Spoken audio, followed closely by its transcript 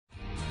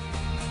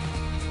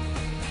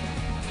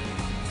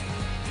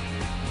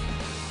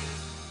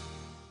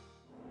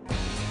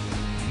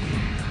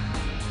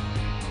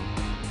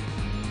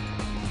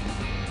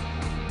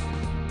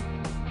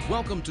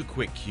Welcome to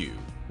Quik Q,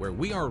 where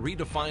we are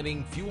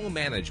redefining fuel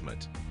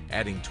management,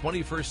 adding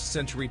 21st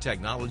century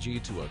technology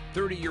to a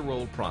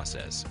 30-year-old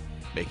process,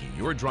 making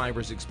your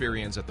driver's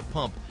experience at the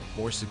pump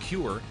more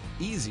secure,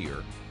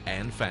 easier,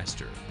 and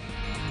faster.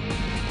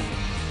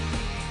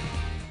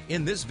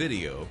 In this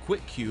video,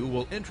 Quik Q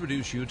will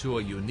introduce you to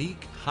a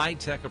unique,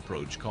 high-tech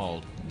approach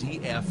called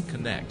DF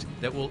Connect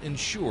that will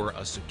ensure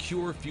a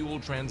secure fuel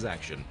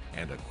transaction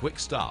and a quick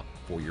stop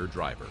for your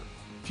driver.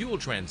 Fuel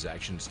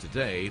transactions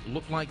today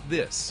look like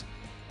this.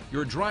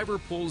 Your driver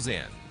pulls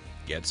in,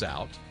 gets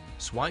out,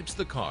 swipes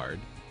the card,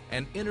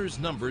 and enters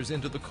numbers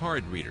into the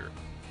card reader.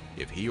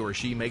 If he or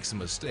she makes a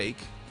mistake,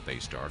 they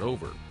start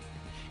over.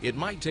 It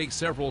might take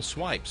several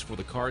swipes for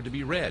the card to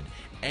be read,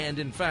 and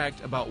in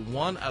fact, about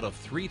 1 out of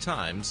 3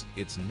 times,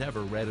 it's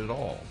never read at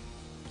all.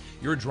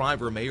 Your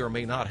driver may or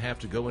may not have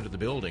to go into the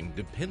building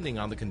depending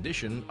on the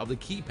condition of the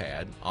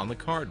keypad on the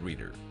card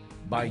reader.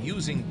 By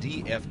using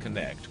DF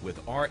Connect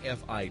with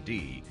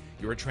RFID,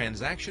 your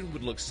transaction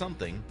would look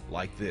something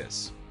like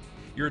this.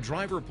 Your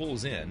driver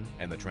pulls in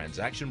and the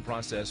transaction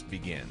process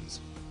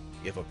begins.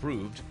 If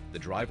approved, the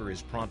driver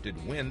is prompted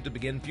when to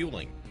begin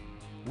fueling.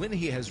 When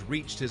he has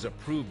reached his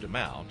approved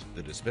amount,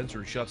 the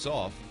dispenser shuts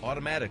off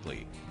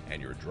automatically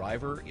and your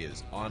driver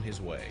is on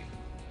his way.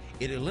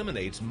 It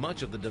eliminates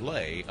much of the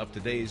delay of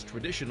today's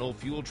traditional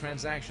fuel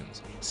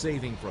transactions,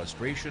 saving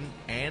frustration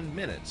and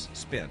minutes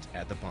spent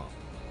at the pump.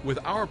 With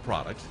our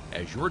product,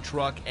 as your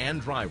truck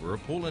and driver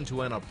pull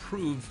into an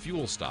approved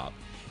fuel stop,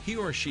 he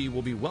or she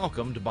will be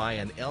welcomed by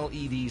an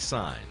LED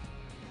sign.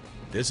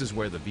 This is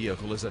where the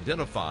vehicle is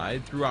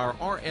identified through our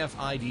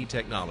RFID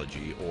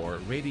technology, or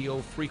radio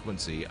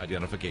frequency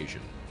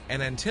identification.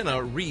 An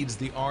antenna reads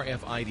the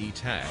RFID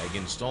tag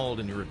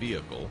installed in your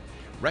vehicle,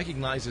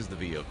 recognizes the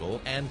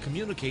vehicle, and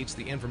communicates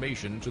the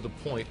information to the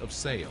point of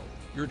sale.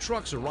 Your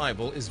truck's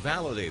arrival is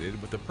validated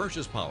with the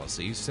purchase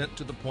policy sent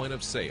to the point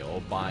of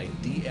sale by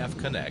DF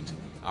Connect,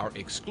 our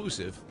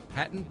exclusive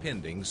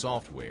patent-pending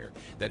software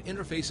that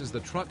interfaces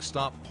the truck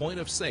stop point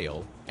of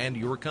sale and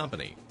your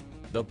company.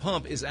 The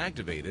pump is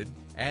activated,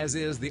 as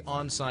is the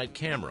on-site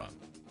camera.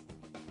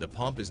 The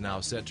pump is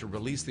now set to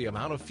release the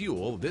amount of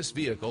fuel this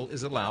vehicle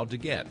is allowed to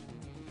get.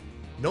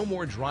 No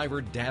more driver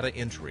data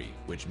entry,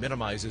 which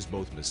minimizes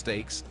both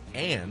mistakes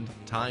and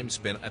time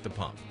spent at the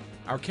pump.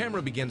 Our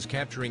camera begins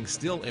capturing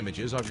still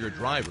images of your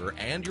driver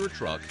and your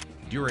truck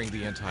during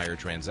the entire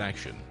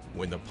transaction.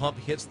 When the pump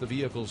hits the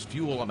vehicle's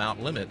fuel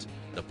amount limit,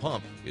 the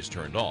pump is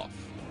turned off.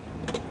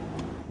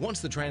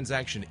 Once the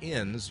transaction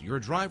ends, your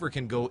driver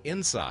can go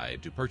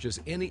inside to purchase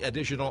any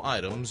additional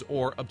items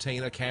or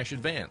obtain a cash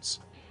advance.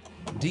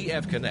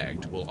 DF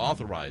Connect will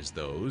authorize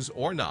those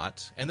or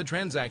not, and the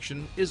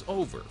transaction is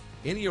over.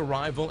 Any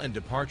arrival and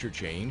departure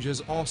change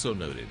is also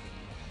noted.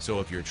 So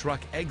if your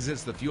truck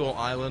exits the fuel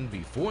island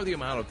before the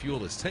amount of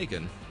fuel is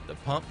taken, the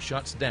pump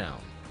shuts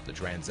down. The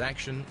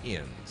transaction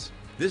ends.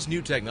 This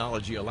new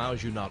technology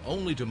allows you not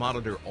only to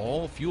monitor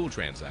all fuel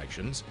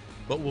transactions,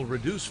 but will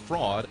reduce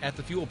fraud at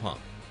the fuel pump.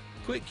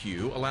 Quik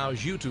Q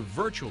allows you to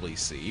virtually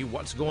see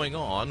what's going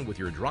on with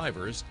your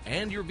drivers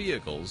and your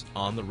vehicles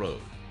on the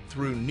road.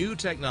 Through new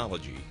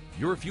technology,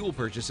 your fuel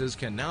purchases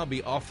can now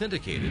be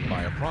authenticated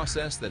by a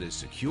process that is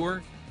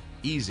secure,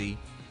 easy,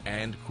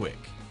 and quick.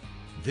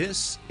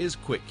 This is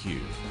Quik Q.